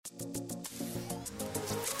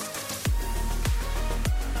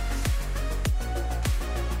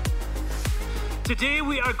Today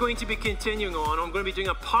we are going to be continuing on. I'm going to be doing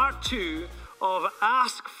a part 2 of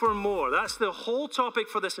Ask for More. That's the whole topic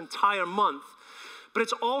for this entire month. But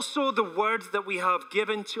it's also the word that we have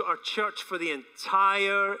given to our church for the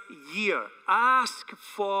entire year. Ask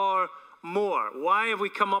for more. Why have we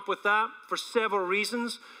come up with that? For several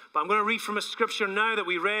reasons. But I'm going to read from a scripture now that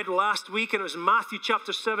we read last week, and it was Matthew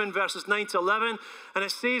chapter 7, verses 9 to 11. And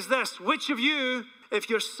it says this: which of you, if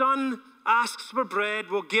your son asks for bread,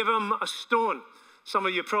 will give him a stone? Some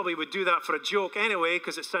of you probably would do that for a joke anyway,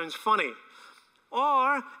 because it sounds funny.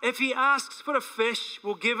 Or if he asks for a fish,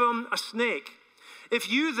 will give him a snake? If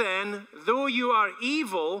you then, though you are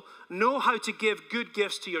evil, know how to give good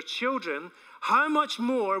gifts to your children, how much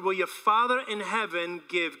more will your Father in heaven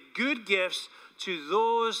give good gifts to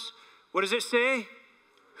those, what does it say?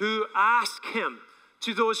 Who ask him.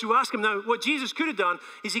 To those who ask him. Now, what Jesus could have done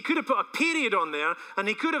is he could have put a period on there, and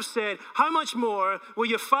he could have said, how much more will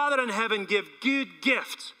your Father in heaven give good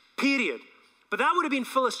gifts? Period. But that would have been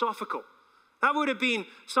philosophical. That would have been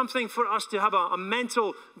something for us to have a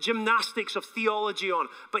mental gymnastics of theology on.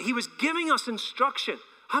 But he was giving us instruction.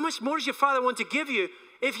 How much more does your Father want to give you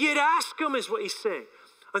if you'd ask him, is what he's saying.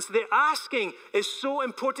 And so the asking is so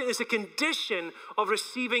important. It's a condition of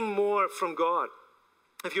receiving more from God.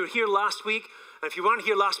 If you were here last week, and if you weren't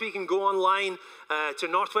here last week, you can go online to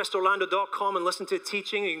northwestorlando.com and listen to the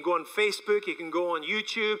teaching. You can go on Facebook, you can go on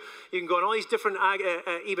YouTube, you can go on all these different,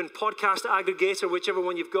 even podcast aggregator, whichever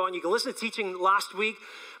one you've got, and you can listen to teaching last week.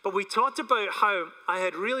 But we talked about how I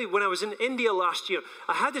had really, when I was in India last year,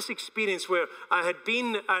 I had this experience where I had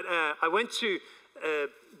been at, I went to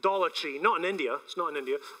Dollar Tree, not in India, it's not in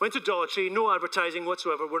India. Went to Dollar Tree, no advertising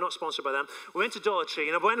whatsoever, we're not sponsored by them. We went to Dollar Tree,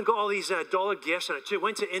 and I went and got all these dollar gifts, and I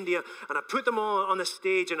went to India, and I put them all on the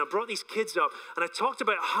stage, and I brought these kids up, and I talked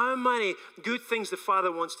about how many good things the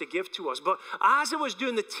Father wants to give to us. But as I was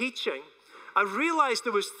doing the teaching, I realized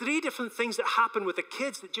there was 3 different things that happened with the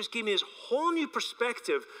kids that just gave me this whole new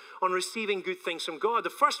perspective on receiving good things from God. The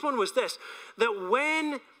first one was this, that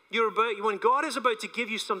when God is about to give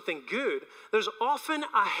you something good, there's often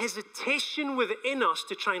a hesitation within us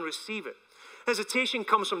to try and receive it. Hesitation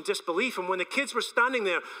comes from disbelief. And when the kids were standing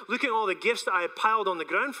there looking at all the gifts that I had piled on the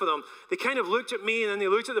ground for them, they kind of looked at me, and then they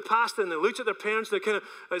looked at the pastor, and they looked at their parents. They're kind of,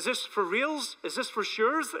 is this for reals? Is this for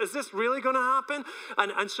sure? Is this really going to happen?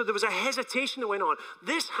 And so there was a hesitation that went on.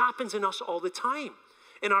 This happens in us all the time.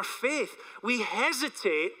 In our faith, we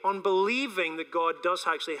hesitate on believing that God does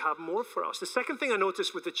actually have more for us. The second thing I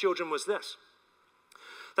noticed with the children was this,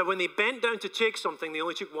 that when they bent down to take something, they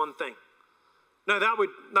only took one thing. Now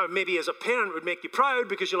maybe as a parent would make you proud,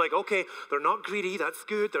 because you're like, okay, they're not greedy, that's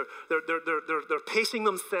good. They're pacing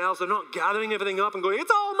themselves, they're not gathering everything up and going,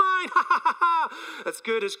 it's all mine, That's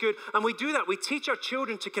good, it's good. And we do that. We teach our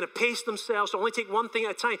children to kind of pace themselves, to only take one thing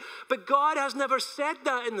at a time. But God has never said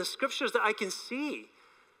that in the scriptures that I can see.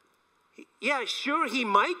 Yeah, sure, he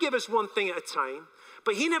might give us one thing at a time,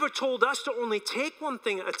 but he never told us to only take one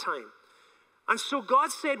thing at a time. And so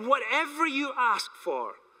God said, whatever you ask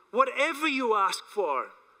for, I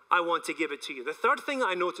want to give it to you. The third thing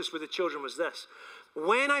I noticed with the children was this.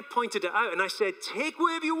 When I pointed it out and I said, take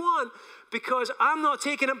whatever you want, because I'm not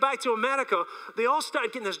taking it back to America, they all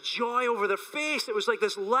started getting this joy over their face. It was like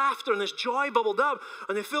this laughter and this joy bubbled up,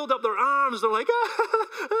 and they filled up their arms. They're like,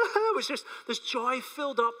 it was just this joy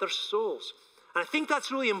filled up their souls. And I think that's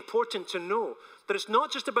really important to know, that it's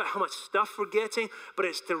not just about how much stuff we're getting, but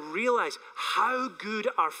it's to realize how good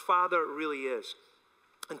our Father really is.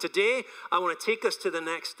 And today, I want to take us to the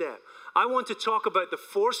next step. I want to talk about the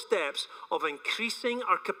 4 steps of increasing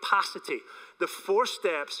our capacity. The 4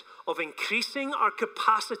 steps of increasing our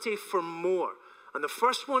capacity for more. And the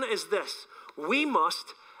first one is this. We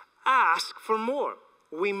must ask for more.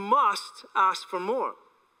 We must ask for more.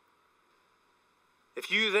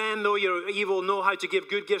 If you then, though you're evil, know how to give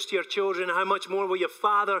good gifts to your children, how much more will your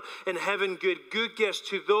Father in heaven give good gifts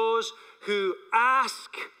to those who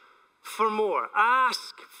ask for more?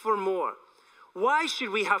 Ask for more. Why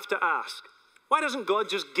should we have to ask? Why doesn't God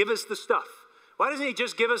just give us the stuff? Why doesn't he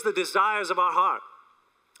just give us the desires of our heart?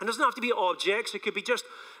 It doesn't have to be objects. It could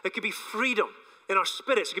be freedom in our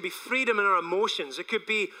spirits. It could be freedom in our emotions. It could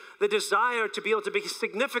be the desire to be able to be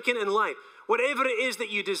significant in life. Whatever it is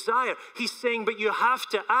that you desire, he's saying, but you have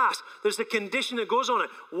to ask. There's a condition that goes on it.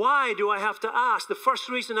 Why do I have to ask? The first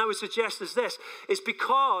reason I would suggest is this, is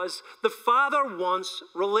because the Father wants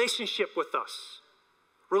relationship with us.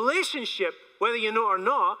 Relationship, whether you know or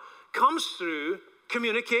not, comes through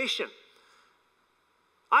communication.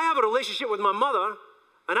 I have a relationship with my mother,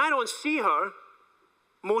 and I don't see her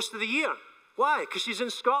most of the year. Why? Because she's in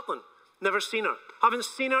Scotland. Never seen her. Haven't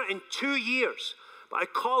seen her in 2 years. But I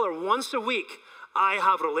call her once a week, I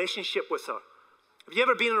have a relationship with her. Have you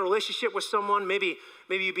ever been in a relationship with someone? Maybe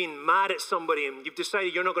you've been mad at somebody and you've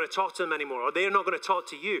decided you're not going to talk to them anymore, or they're not going to talk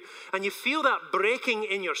to you. And you feel that breaking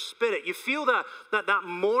in your spirit. You feel that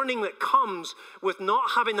mourning that comes with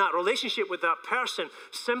not having that relationship with that person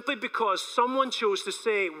simply because someone chose to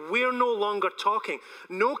say, we're no longer talking.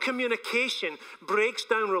 No communication breaks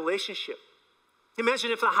down relationship.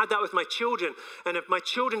 Imagine if I had that with my children, and if my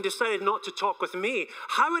children decided not to talk with me,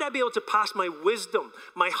 how would I be able to pass my wisdom,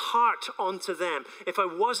 my heart onto them if I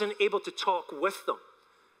wasn't able to talk with them?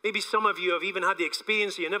 Maybe some of you have even had the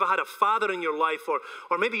experience that you never had a father in your life,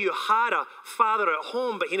 or maybe you had a father at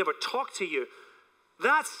home, but he never talked to you.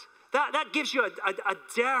 That gives you a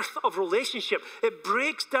dearth of relationship. It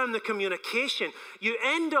breaks down the communication. You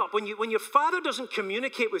end up, when your father doesn't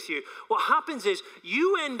communicate with you, what happens is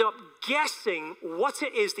you end up guessing what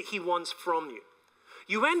it is that he wants from you.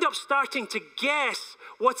 You end up starting to guess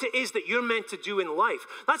what it is that you're meant to do in life.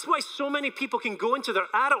 That's why so many people can go into their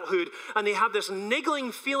adulthood and they have this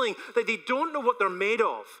niggling feeling that they don't know what they're made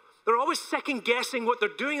of. They're always second guessing what they're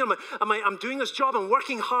doing. I'm doing this job, I'm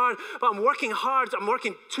working hard, but I'm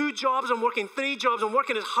working 2 jobs, I'm working 3 jobs, I'm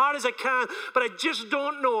working as hard as I can, but I just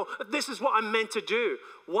don't know if this is what I'm meant to do.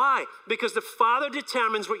 Why? Because the father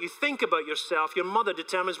determines what you think about yourself, your mother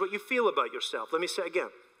determines what you feel about yourself. Let me say it again.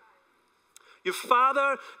 Your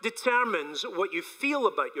father determines what you feel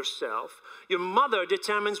about yourself. Your father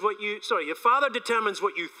determines what you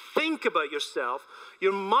think about yourself.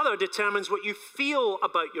 Your mother determines what you feel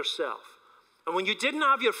about yourself. And when you didn't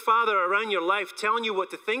have your father around your life telling you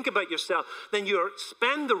what to think about yourself, then you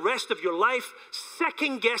spend the rest of your life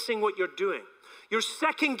second guessing what you're doing. You're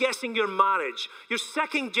second guessing your marriage. You're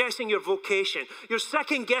second guessing your vocation. You're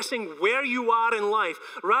second guessing where you are in life,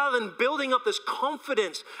 rather than building up this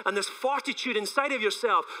confidence and this fortitude inside of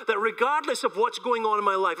yourself that regardless of what's going on in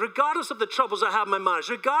my life, regardless of the troubles I have in my marriage,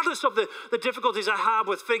 regardless of the difficulties I have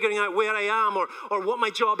with figuring out where I am or what my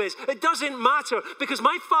job is, it doesn't matter because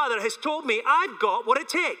my father has told me I've got what it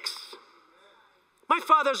takes. My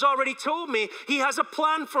father's already told me he has a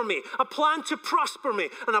plan for me, a plan to prosper me,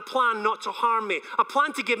 and a plan not to harm me, a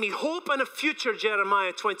plan to give me hope and a future,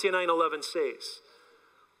 Jeremiah 29:11 says.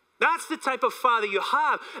 That's the type of father you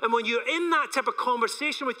have. And when you're in that type of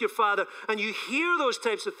conversation with your father and you hear those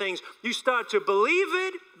types of things, you start to believe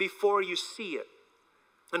it before you see it.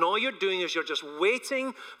 And all you're doing is you're just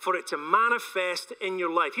waiting for it to manifest in your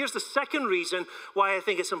life. Here's the second reason why I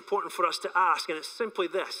think it's important for us to ask, and it's simply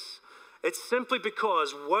this. It's simply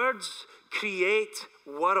because words create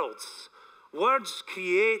worlds. Words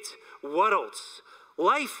create worlds.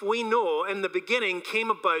 Life, we know, in the beginning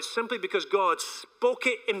came about simply because God spoke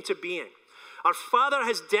it into being. Our Father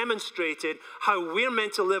has demonstrated how we're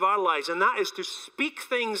meant to live our lives, and that is to speak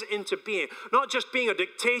things into being. Not just being a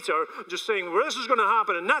dictator, just saying, well, this is going to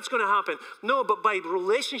happen and that's going to happen. No, but by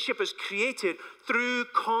relationship is created through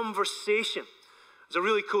conversation. There's a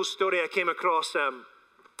really cool story I came across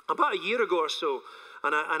about a year ago or so,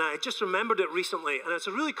 and I just remembered it recently, and it's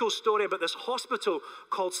a really cool story about this hospital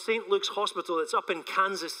called St. Luke's Hospital that's up in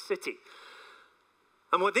Kansas City.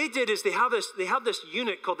 And what they did is they have this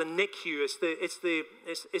unit called the NICU.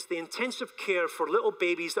 It's the intensive care for little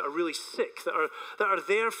babies that are really sick, that are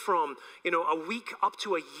there from a week up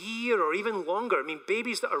to a year or even longer. I mean,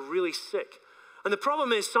 babies that are really sick. And the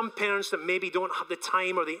problem is some parents that maybe don't have the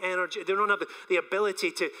time or the energy, they don't have the ability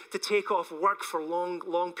to take off work for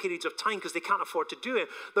long periods of time because they can't afford to do it.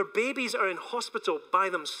 Their babies are in hospital by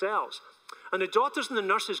themselves. And the doctors and the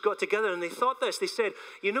nurses got together and they thought this. They said,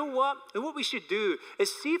 you know what? What we should do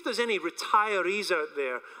is see if there's any retirees out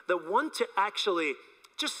there that want to actually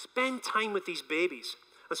just spend time with these babies.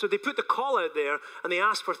 And so they put the call out there and they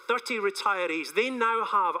asked for 30 retirees. They now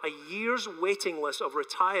have a year's waiting list of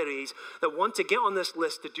retirees that want to get on this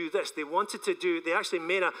list to do this. They actually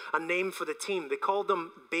made a name for the team. They called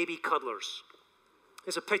them baby cuddlers.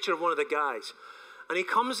 It's a picture of one of the guys. And he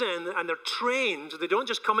comes in and they're trained. They don't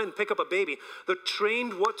just come in and pick up a baby. They're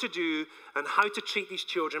trained what to do and how to treat these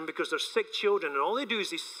children because they're sick children. And all they do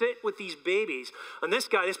is they sit with these babies. And this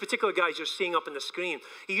particular guy you're seeing up on the screen,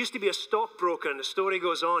 he used to be a stockbroker. And the story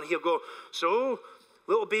goes on. He'll go, so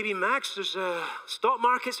little baby Max, there's stock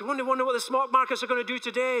markets. I wonder what the stock markets are going to do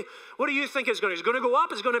today. What do you think it's going to do? Is it going to go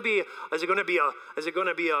up? Is it going to be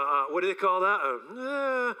what do they call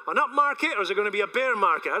that? An up market, or is it going to be a bear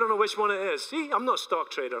market? I don't know which one it is. See, I'm not a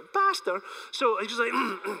stock trader. Bastard. So he's just like,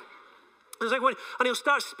 and he'll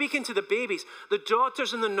start speaking to the babies. The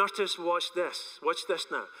doctors and the nurses, watch this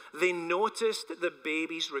now. They noticed that the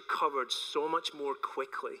babies recovered so much more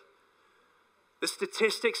quickly. The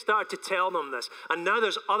statistics started to tell them this. And now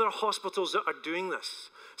there's other hospitals that are doing this.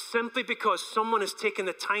 Simply because someone has taken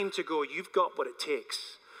the time to go, you've got what it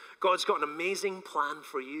takes. God's got an amazing plan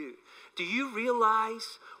for you. Do you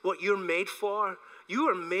realize what you're made for? You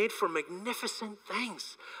are made for magnificent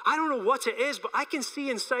things. I don't know what it is, but I can see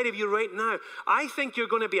inside of you right now. I think you're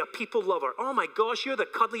going to be a people lover. Oh my gosh, you're the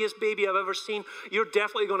cuddliest baby I've ever seen. You're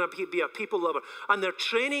definitely going to be a people lover. And they're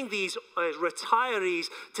training these retirees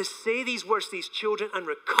to say these words to these children, and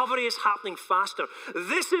recovery is happening faster.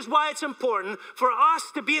 This is why it's important for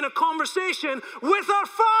us to be in a conversation with our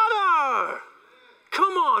Father.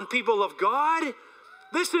 Come on, people of God.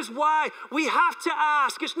 This is why we have to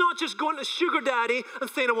ask. It's not just going to sugar daddy and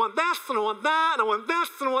saying, I want this and I want that and I want this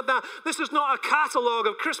and I want that. This is not a catalog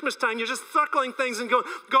of Christmas time. You're just circling things and going,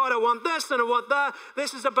 God, I want this and I want that.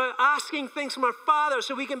 This is about asking things from our Father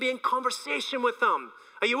so we can be in conversation with Him.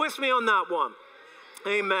 Are you with me on that one?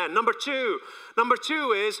 Amen. Number two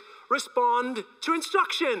is respond to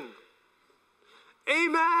instruction.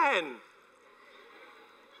 Amen.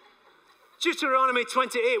 Deuteronomy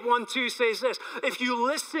 28, 1, 2 says this: if you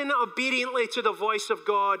listen obediently to the voice of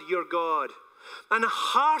God, your God, and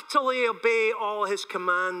heartily obey all His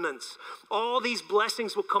commandments, all these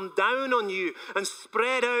blessings will come down on you and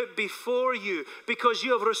spread out before you, because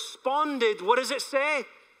you have responded, what does it say?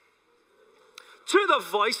 To the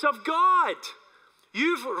voice of God.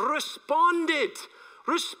 You've responded.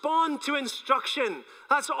 Respond to instruction.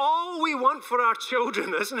 That's all we want for our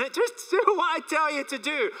children, isn't it? Just do what I tell you to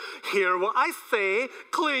do. Hear what I say,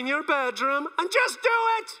 clean your bedroom, and just do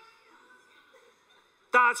it.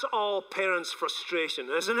 That's all parents' frustration,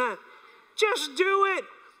 isn't it? Just do it.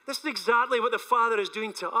 This is exactly what the Father is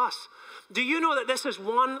doing to us. Do you know that this is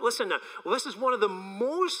one, listen now, this is one of the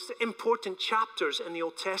most important chapters in the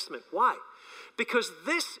Old Testament. Why? Because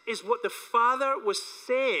this is what the Father was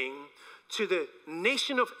saying to the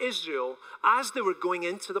nation of Israel as they were going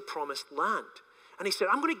into the promised land. And He said,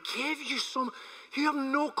 I'm going to give you some, you have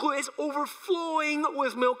no clue, it's overflowing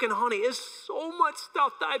with milk and honey. There's so much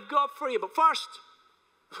stuff that I've got for you. But first,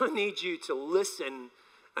 I need you to listen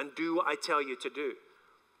and do what I tell you to do.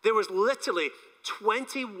 There was literally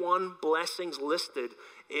 21 blessings listed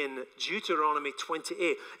in Deuteronomy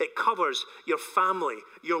 28. It covers your family,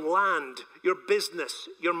 your land, your business,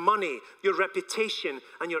 your money, your reputation,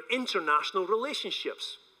 and your international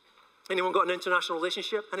relationships. Anyone got an international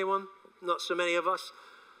relationship? Anyone? Not so many of us.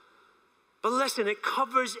 But listen, it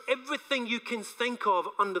covers everything you can think of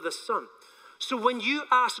under the sun. So when you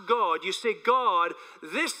ask God, you say, God,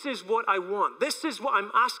 this is what I want. This is what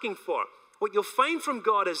I'm asking for. What you'll find from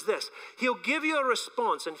God is this. He'll give you a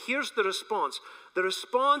response, and here's the response. The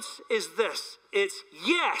response is this. It's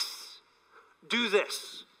yes, do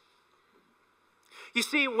this. You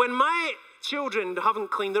see, when my children haven't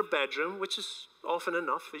cleaned their bedroom, which is often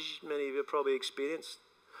enough, as many of you have probably experienced,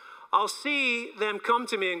 I'll see them come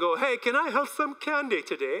to me and go, hey, can I have some candy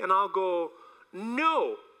today? And I'll go,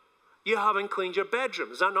 no, you haven't cleaned your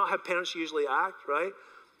bedroom. Is that not how parents usually act, right?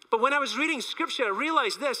 But when I was reading Scripture, I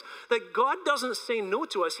realized this, that God doesn't say no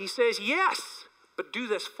to us. He says, yes, but do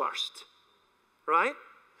this first, right?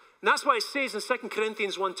 And that's why it says in 2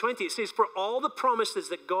 Corinthians 1:20, it says, for all the promises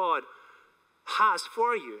that God has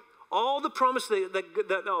for you, all the promises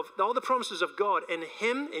all the promises of God in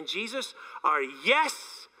Him, in Jesus, are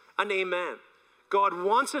yes and amen. God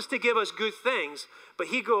wants us to give us good things, but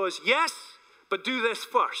He goes, yes, but do this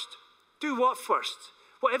first. Do what first?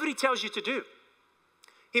 Whatever He tells you to do.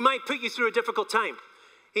 He might put you through a difficult time.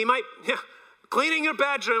 He might, cleaning your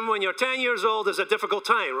bedroom when you're 10 years old is a difficult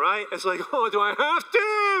time, right? It's like, oh, do I have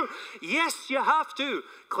to? Yes, you have to.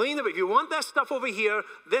 Clean it. If you want that stuff over here,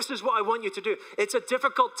 this is what I want you to do. It's a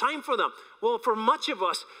difficult time for them. Well, for much of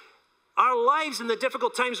us, our lives and the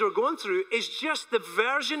difficult times we're going through is just the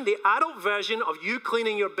adult version of you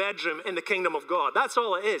cleaning your bedroom in the kingdom of God. That's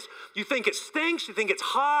all it is. You think it stinks. You think it's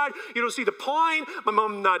hard. You don't see the point. My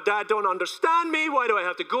mom and dad don't understand me. Why do I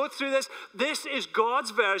have to go through this? This is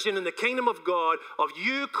God's version in the kingdom of God of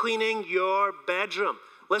you cleaning your bedroom.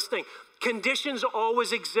 Listening, conditions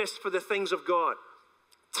always exist for the things of God.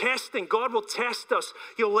 Testing, God will test us.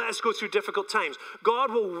 He'll let us go through difficult times.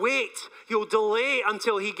 God will wait. He'll delay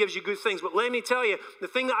until He gives you good things. But let me tell you, the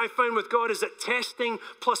thing that I found with God is that testing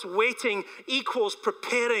plus waiting equals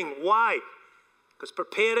preparing. Why? Because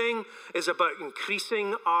preparing is about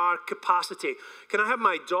increasing our capacity. Can I have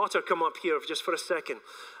my daughter come up here just for a second?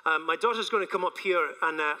 My daughter's going to come up here,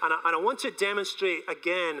 and I want to demonstrate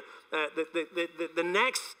again the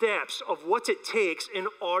next steps of what it takes in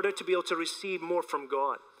order to be able to receive more from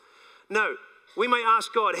God. Now, we might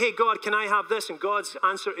ask God, hey, God, can I have this? And God's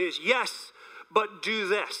answer is yes, but do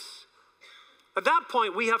this. At that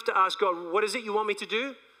point, we have to ask God, what is it you want me to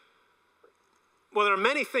do? Well, there are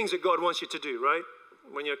many things that God wants you to do, right?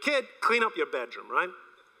 When you're a kid, clean up your bedroom, right?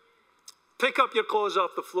 Pick up your clothes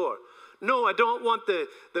off the floor. No, I don't want the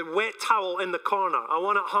wet towel in the corner. I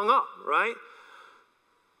want it hung up, right?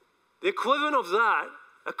 The equivalent of that,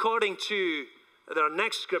 according to our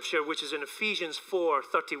next scripture, which is in Ephesians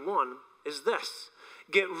 4:31, is this.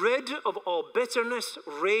 Get rid of all bitterness,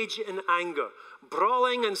 rage, and anger,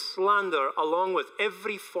 brawling and slander, along with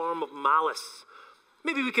every form of malice.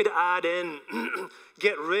 Maybe we could add in,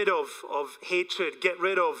 get rid of hatred, get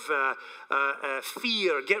rid of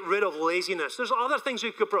fear, get rid of laziness. There's other things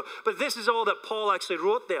we could put, but this is all that Paul actually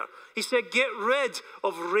wrote there. He said, get rid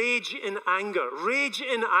of rage and anger. Rage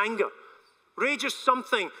and anger. Rage is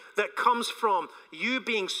something that comes from you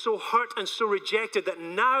being so hurt and so rejected that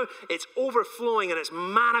now it's overflowing and it's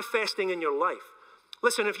manifesting in your life.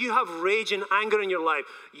 Listen, if you have rage and anger in your life,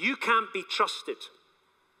 you can't be trusted.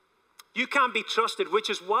 You can't be trusted, which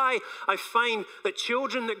is why I find that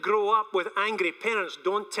children that grow up with angry parents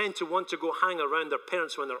don't tend to want to go hang around their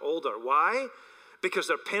parents when they're older. Why? Because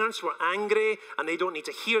their parents were angry and they don't need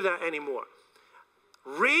to hear that anymore.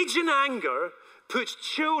 Rage and anger puts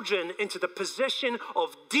children into the position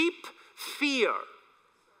of deep fear.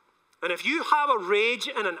 And if you have a rage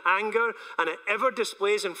and an anger and it ever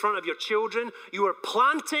displays in front of your children, you are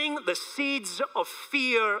planting the seeds of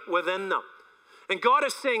fear within them. And God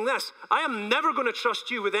is saying this, I am never going to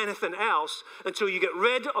trust you with anything else until you get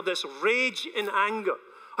rid of this rage and anger.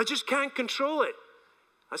 I just can't control it.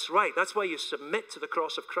 That's right. That's why you submit to the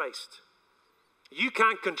cross of Christ. You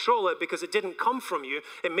can't control it because it didn't come from you.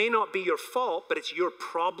 It may not be your fault, but it's your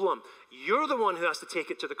problem. You're the one who has to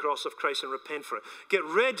take it to the cross of Christ and repent for it. Get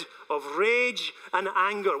rid of rage and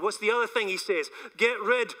anger. What's the other thing he says? Get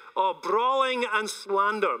rid of brawling and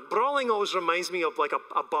slander. Brawling always reminds me of like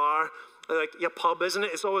a bar, like your pub, isn't it?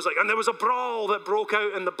 It's always like, and there was a brawl that broke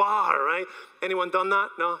out in the bar, right? Anyone done that?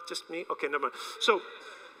 No, just me? Okay, never mind. So,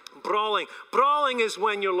 brawling. Brawling is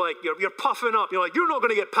when you're like, you're puffing up. You're like, you're not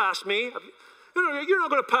going to get past me. You're not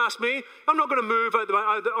going to pass me. I'm not going to move out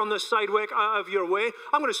on the sidewalk out of your way.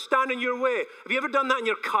 I'm going to stand in your way. Have you ever done that in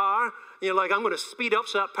your car? And you're like, I'm going to speed up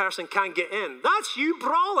so that person can't get in. That's you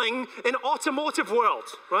brawling in automotive world,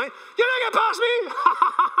 right? You're not going to pass me. Ha,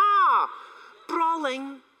 ha, ha, ha.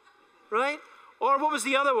 Brawling, right? Or what was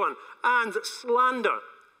the other one? And slander.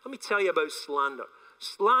 Let me tell you about slander.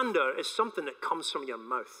 Slander is something that comes from your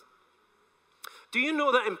mouth. Do you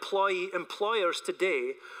know that employers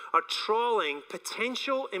today are trawling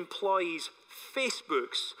potential employees'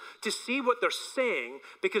 Facebooks to see what they're saying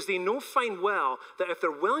because they know fine well that if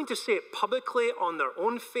they're willing to say it publicly on their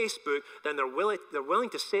own Facebook, then they're willing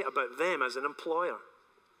to say it about them as an employer.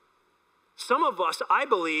 Some of us, I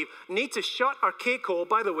believe, need to shut our cake hole.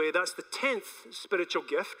 By the way, that's the 10th spiritual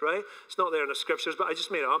gift, right? It's not there in the scriptures, but I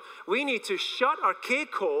just made it up. We need to shut our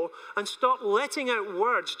cake hole and stop letting out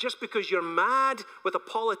words just because you're mad with a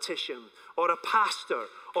politician or a pastor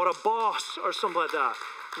or a boss or something like that.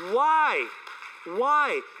 Why?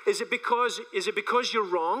 Why? Is it because you're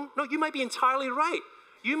wrong? No, you might be entirely right.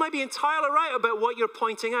 You might be entirely right about what you're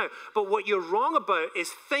pointing out, but what you're wrong about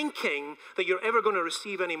is thinking that you're ever going to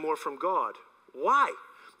receive any more from God. Why?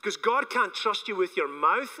 Because God can't trust you with your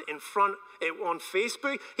mouth on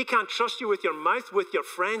Facebook. He can't trust you with your mouth with your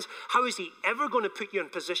friends. How is he ever going to put you in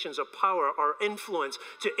positions of power or influence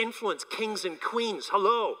to influence kings and queens?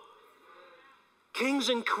 Hello? Kings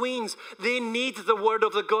and queens, they need the word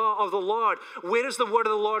of the God of the Lord. Where is the word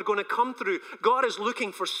of the Lord going to come through? God is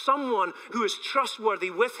looking for someone who is trustworthy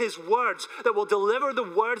with his words, that will deliver the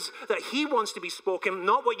words that he wants to be spoken,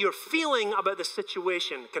 not what you're feeling about the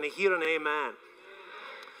situation. Can I hear an amen?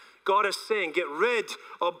 God is saying, get rid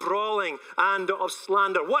of brawling and of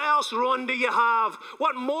slander. What else, Rowan, do you have?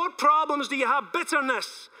 What more problems do you have?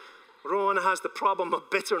 Bitterness. Rowan has the problem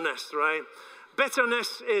of bitterness, right?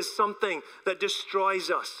 Bitterness is something that destroys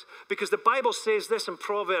us because the Bible says this in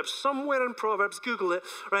Proverbs, somewhere in Proverbs, Google it,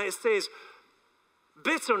 right? It says,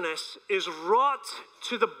 bitterness is rot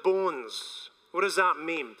to the bones. What does that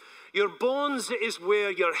mean? Your bones is where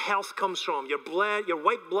your health comes from. Your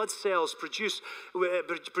white blood cells produce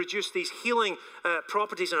these healing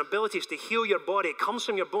properties and abilities to heal your body. It comes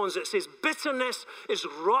from your bones. It says bitterness is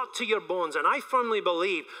rot to your bones. And I firmly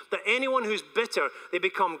believe that anyone who's bitter, they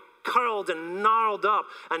become curled and gnarled up,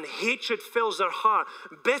 and hatred fills their heart.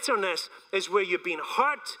 Bitterness is where you've been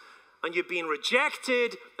hurt and you've been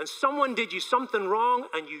rejected and someone did you something wrong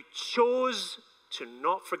and you chose to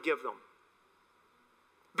not forgive them.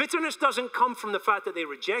 Bitterness doesn't come from the fact that they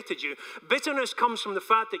rejected you. Bitterness comes from the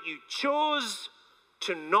fact that you chose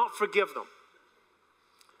to not forgive them.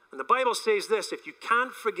 And the Bible says this, if you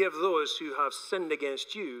can't forgive those who have sinned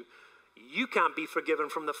against you, you can't be forgiven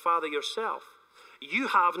from the Father yourself. You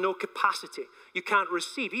have no capacity. You can't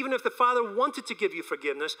receive. Even if the Father wanted to give you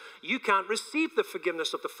forgiveness, you can't receive the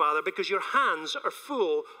forgiveness of the Father because your hands are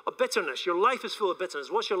full of bitterness. Your life is full of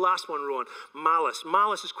bitterness. What's your last one, Rowan? Malice.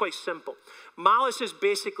 Malice is quite simple. Malice is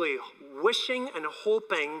basically wishing and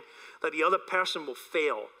hoping that the other person will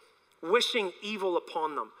fail, wishing evil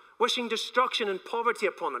upon them, wishing destruction and poverty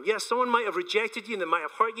upon them. Yes, someone might have rejected you and they might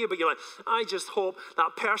have hurt you, but you're like, I just hope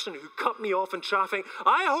that person who cut me off in traffic,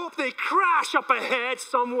 I hope they crash up ahead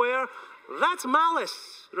somewhere. That's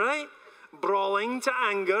malice, right? Brawling to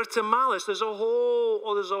anger to malice. There's a whole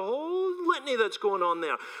litany that's going on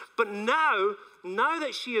there. But now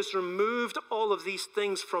that she has removed all of these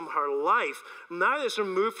things from her life, now that it's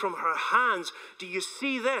removed from her hands, do you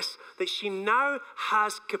see this? That she now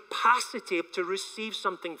has capacity to receive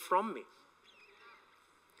something from me.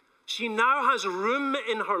 She now has room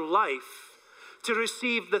in her life to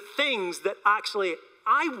receive the things that actually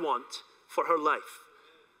I want for her life.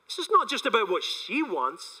 This is not just about what she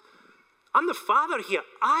wants. I'm the Father here.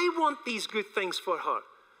 I want these good things for her.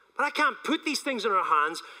 But I can't put these things in her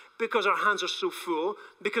hands because her hands are so full,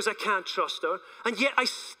 because I can't trust her. And yet I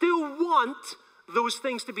still want those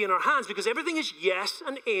things to be in her hands because everything is yes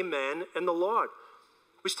and amen in the Lord.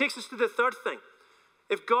 Which takes us to the third thing.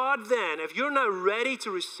 If you're now ready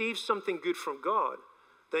to receive something good from God,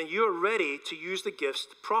 then you're ready to use the gifts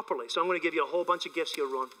properly. So I'm going to give you a whole bunch of gifts here,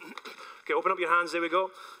 Ron. Okay, open up your hands. There we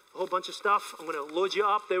go. A whole bunch of stuff. I'm going to load you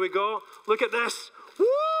up. There we go. Look at this.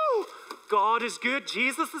 Woo! God is good.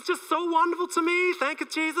 Jesus is just so wonderful to me. Thank you,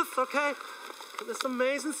 Jesus. Okay. This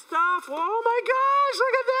amazing stuff. Oh my gosh,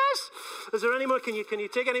 look at this. Is there any more? Can you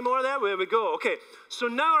take any more there? There we go. Okay. So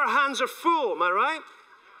now our hands are full. Am I right?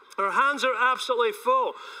 Her hands are absolutely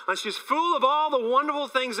full. And she's full of all the wonderful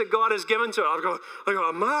things that God has given to her. I got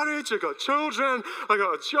a marriage, I got children, I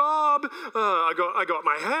got a job, I got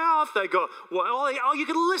my health, you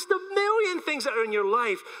can list a million things that are in your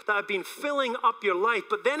life that have been filling up your life.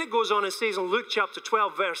 But then it goes on and says in Luke chapter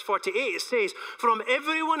 12, verse 48, it says, from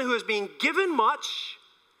everyone who has been given much,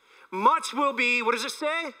 much will be, what does it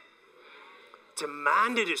say?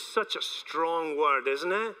 Demanded is such a strong word,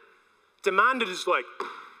 isn't it? Demanded is like,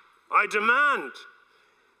 I demand.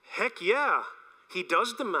 Heck yeah, he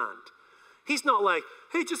does demand. He's not like,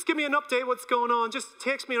 hey, just give me an update, what's going on? Just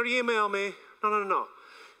text me or email me. No.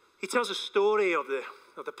 He tells a story of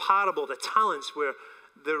the parable, the talents, where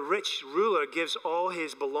the rich ruler gives all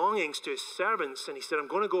his belongings to his servants. And he said, I'm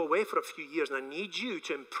going to go away for a few years and I need you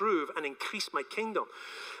to improve and increase my kingdom.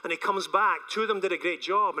 And he comes back. Two of them did a great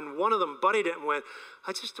job. And one of them buried it and went,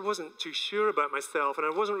 I just wasn't too sure about myself. And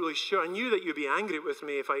I wasn't really sure. I knew that you'd be angry with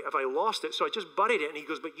me if I lost it. So I just buried it. And he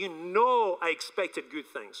goes, but you know I expected good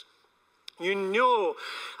things. You know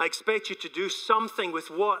I expect you to do something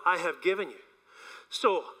with what I have given you.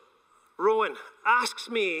 So Rowan ask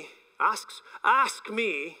me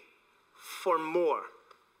for more.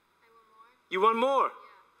 You want more?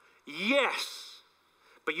 Yeah. Yes.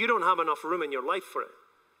 But you don't have enough room in your life for it.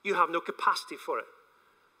 You have no capacity for it.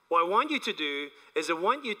 What I want you to do is I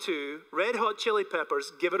want you to, Red Hot Chili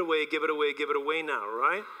Peppers, give it away now,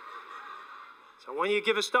 right? So I want you to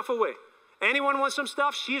give his stuff away. Anyone want some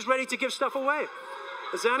stuff? She's ready to give stuff away.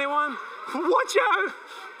 Is anyone? Watch out.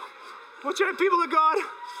 Watch out, people of God.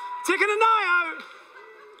 Taking an eye out.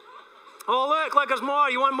 Oh, look, like there's more.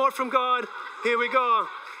 You want more from God? Here we go.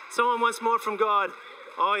 Someone wants more from God.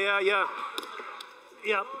 Oh, yeah.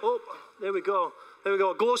 Yeah. Oh, there we go.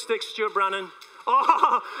 Glow sticks, Stuart Brannan.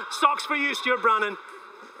 Oh, socks for you, Stuart Brannan.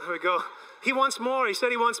 There we go. He wants more. He said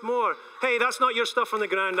he wants more. Hey, that's not your stuff on the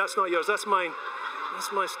ground. That's not yours. That's mine.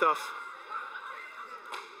 That's my stuff.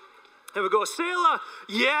 There we go. Sailor.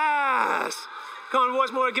 Yes. Come on,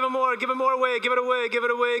 what's more? Give him more. Give it more away. Give it away. Give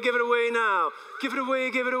it away. Give it away now. Give it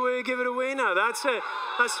away. Give it away. Give it away now. That's it.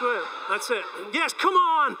 That's it. Yes, come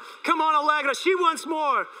on. Come on, Allegra. She wants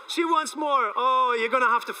more. She wants more. Oh, you're going to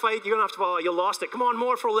have to fight. You're going to have to, oh, you lost it. Come on,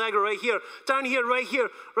 more for Allegra right here. Down here, right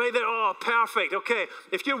there. Oh, perfect. Okay.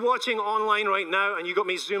 If you're watching online right now and you got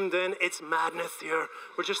me zoomed in, it's madness here.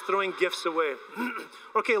 We're just throwing gifts away.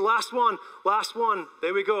 Okay, last one.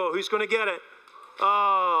 There we go. Who's going to get it?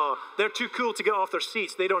 Oh, they're too cool to get off their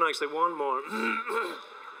seats. They don't actually want more.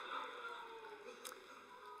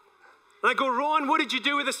 And I go, Rowan, what did you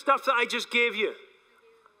do with the stuff that I just gave you?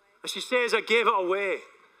 And she says, I gave it away.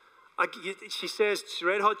 She says,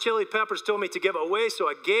 Red Hot Chili Peppers told me to give it away, so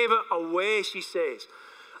I gave it away, she says.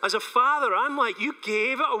 As a father, I'm like, you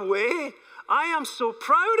gave it away? I am so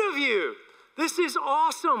proud of you. This is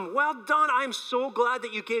awesome. Well done. I'm so glad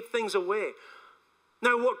that you gave things away.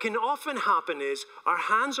 Now, what can often happen is our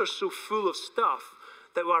hands are so full of stuff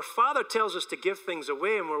that our Father tells us to give things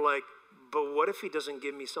away, and we're like, but what if he doesn't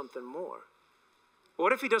give me something more?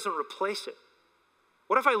 What if he doesn't replace it?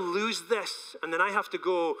 What if I lose this and then I have to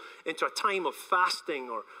go into a time of fasting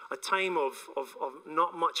or a time of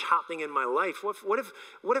not much happening in my life? What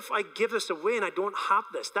if I give this away and I don't have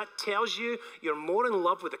this? That tells you you're more in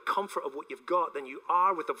love with the comfort of what you've got than you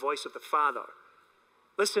are with the voice of the Father.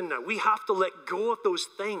 Listen now, we have to let go of those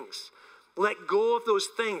things. Let go of those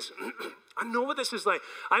things. I know what this is like.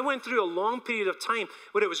 I went through a long period of time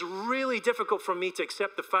where it was really difficult for me to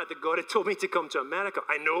accept the fact that God had told me to come to America.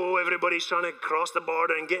 I know everybody's trying to cross the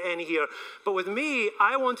border and get in here. But with me,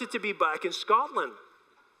 I wanted to be back in Scotland.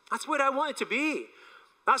 That's where I wanted to be.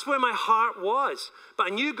 That's where my heart was. But I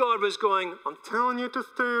knew God was going, I'm telling you to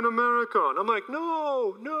stay in America. And I'm like,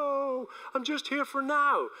 no, I'm just here for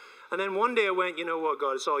now. And then one day I went, you know what,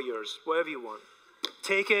 God, it's all yours. Whatever you want.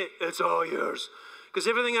 Take it, it's all yours. Because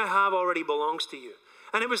everything I have already belongs to you.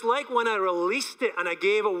 And it was like when I released it and I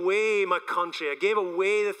gave away my country, I gave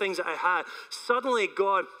away the things that I had, suddenly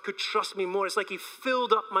God could trust me more. It's like he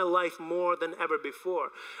filled up my life more than ever before.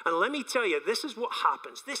 And let me tell you, this is what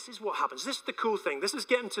happens. This is what happens. This is the cool thing. This is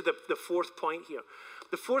getting to the fourth point here.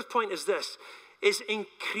 The fourth point is this, is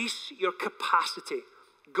increase your capacity.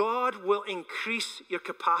 God will increase your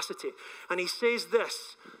capacity. And he says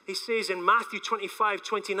this, he says in Matthew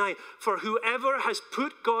 25:29, for whoever has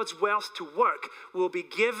put God's wealth to work will be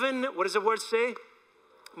given, what does the word say?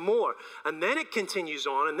 More. And then it continues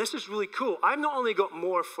on, and this is really cool. I've not only got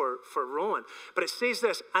more for Rowan, but it says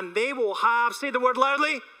this, and they will have, say the word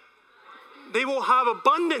loudly, they will have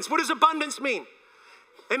abundance. What does abundance mean?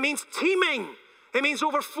 It means teeming. It means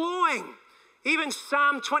overflowing. Even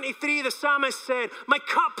Psalm 23, the psalmist said, my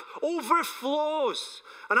cup overflows.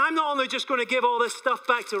 And I'm not only just going to give all this stuff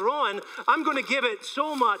back to Rowan, I'm going to give it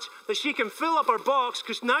so much that she can fill up her box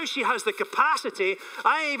because now she has the capacity.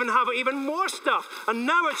 I even have even more stuff. And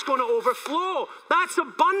now it's going to overflow. That's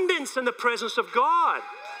abundance in the presence of God.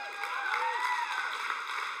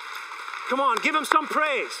 Come on, give him some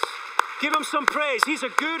praise. Give him some praise. He's a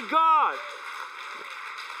good God.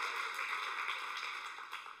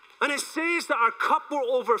 And it says that our cup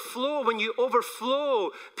will overflow. When you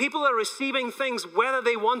overflow, people are receiving things whether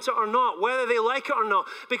they want it or not, whether they like it or not,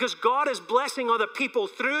 because God is blessing other people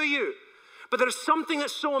through you. But there's something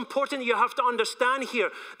that's so important that you have to understand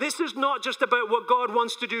here. This is not just about what God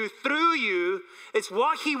wants to do through you. It's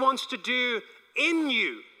what he wants to do in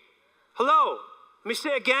you. Hello? Let me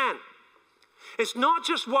say it again. It's not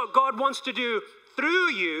just what God wants to do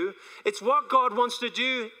through you. It's what God wants to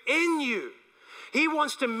do in you. He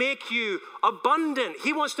wants to make you abundant.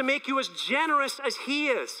 He wants to make you as generous as he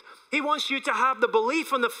is. He wants you to have the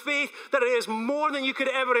belief and the faith that it is more than you could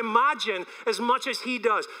ever imagine as much as he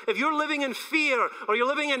does. If you're living in fear or you're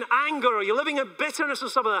living in anger or you're living in bitterness or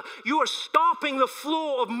something like that, you are stopping the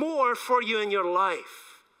flow of more for you in your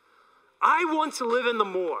life. I want to live in the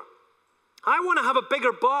more. I want to have a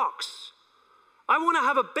bigger box. I want to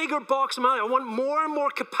have a bigger box in my life. I want more and more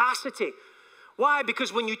capacity. Why?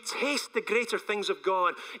 Because when you taste the greater things of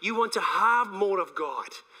God, you want to have more of God.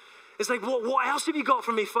 It's like, what else have you got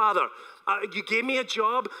for me, Father? You gave me a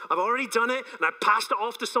job. I've already done it, and I passed it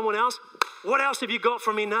off to someone else. What else have you got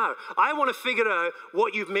for me now? I want to figure out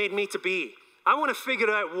what you've made me to be. I want to figure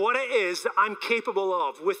out what it is that I'm capable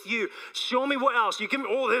of with you. Show me what else. You give me,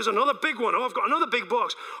 there's another big one. I've got another big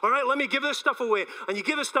box. All right, let me give this stuff away. And you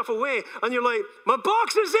give this stuff away, and you're like, my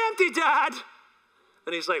box is empty, Dad.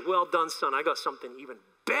 And he's like, well done, son. I got something even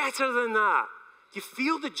better than that. You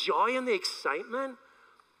feel the joy and the excitement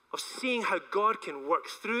of seeing how God can work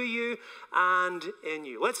through you and in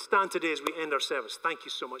you. Let's stand today as we end our service. Thank you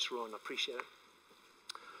so much, Ron. I appreciate it.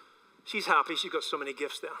 She's happy. She's got so many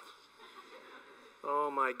gifts there. Oh,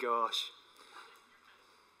 my gosh.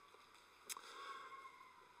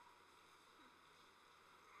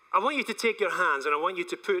 I want you to take your hands and I want you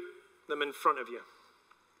to put them in front of you.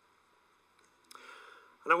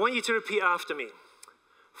 And I want you to repeat after me.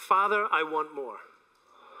 Father, I want more.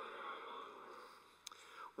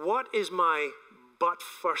 What is my but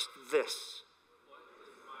first this?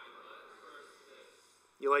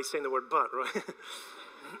 You like saying the word but, right?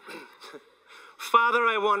 Father,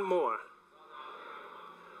 I want more.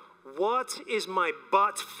 What is my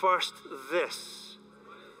but first this?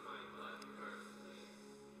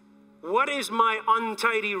 What is my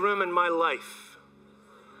untidy room in my life?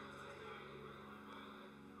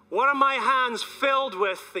 What are my hands filled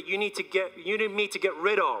with that you need me to get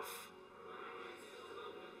rid of?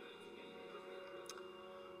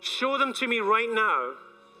 Show them to me right now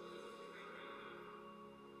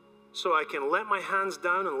so I can let my hands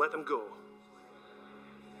down and let them go.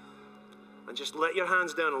 And just let your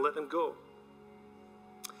hands down and let them go.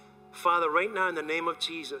 Father, right now in the name of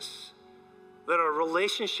Jesus, there are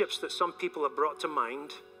relationships that some people have brought to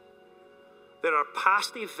mind. There are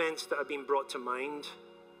past events that have been brought to mind.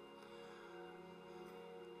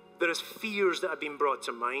 There is fears that have been brought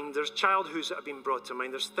to mind. There's childhoods that have been brought to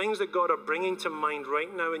mind. There's things that God are bringing to mind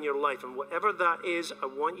right now in your life. And whatever that is, I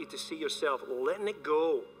want you to see yourself letting it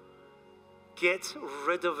go. Get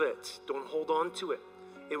rid of it. Don't hold on to it.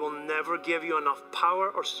 It will never give you enough power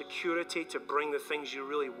or security to bring the things you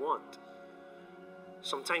really want.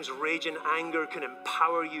 Sometimes rage and anger can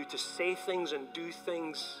empower you to say things and do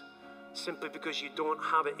things simply because you don't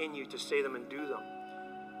have it in you to say them and do them.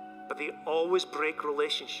 But they always break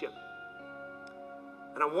relationship.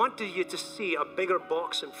 And I wanted you to see a bigger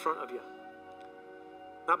box in front of you.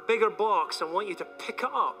 That bigger box, I want you to pick it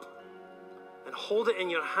up and hold it in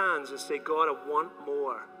your hands and say, God, I want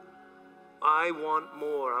more. I want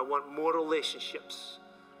more. I want more relationships.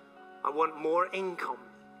 I want more income.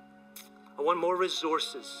 I want more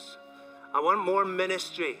resources. I want more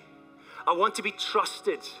ministry. I want to be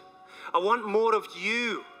trusted. I want more of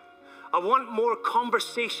you. I want more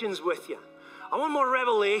conversations with you. I want more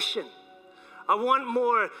revelation. I want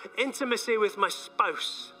more intimacy with my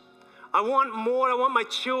spouse. I want more. I want my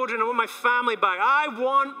children. I want my family back. I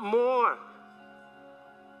want more.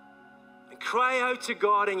 And cry out to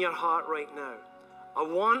God in your heart right now. I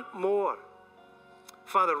want more.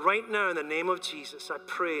 Father, right now in the name of Jesus, I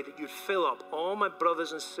pray that you'd fill up all my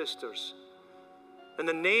brothers and sisters. In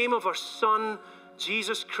the name of our Son,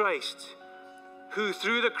 Jesus Christ, who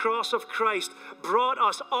through the cross of Christ brought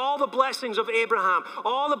us all the blessings of Abraham,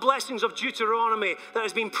 all the blessings of Deuteronomy that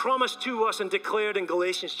has been promised to us and declared in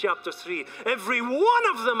Galatians chapter 3. Every one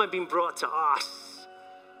of them have been brought to us.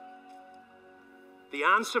 The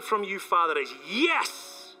answer from you, Father, is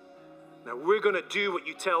yes. Now we're going to do what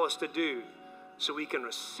you tell us to do so we can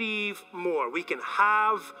receive more. We can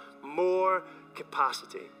have more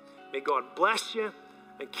capacity. May God bless you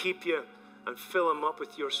and keep you and fill him up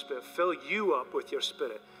with your spirit. Fill you up with your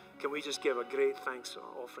spirit. Can we just give a great thanks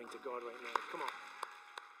offering to God right now? Come on.